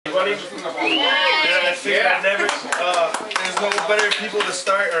funny? And I figured I'd never, there's no better people to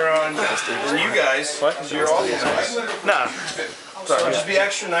start around than you guys. What? Because you're all nice. Nah. So just be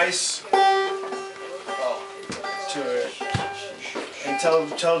extra nice to it. And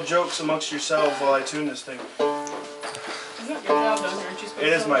tell jokes amongst yourselves while I tune this thing. Isn't your job, though? Aren't you supposed to?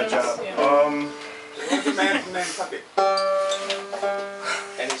 It is my job. What's the man from Nantucket?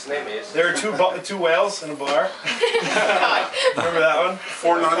 And his name is? There are two whales in a bar. Remember that one?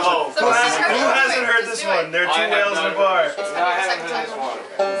 4 nuns. Oh, who hasn't heard this one? There are 2 whales in a bar. No, I haven't heard this one.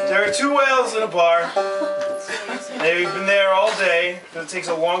 There are 2 whales in a bar. They've been there all day. It takes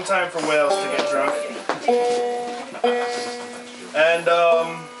a long time for whales to get drunk. And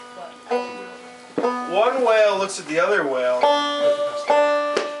one whale looks at the other whale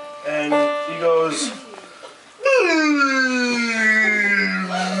and he goes,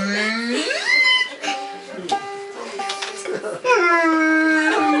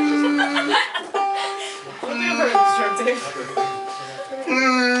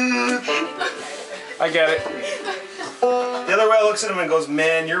 I get it. the other whale looks at him and goes,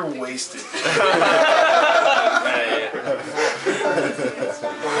 "Man, you're wasted."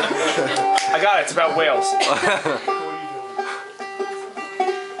 I got it. It's about whales.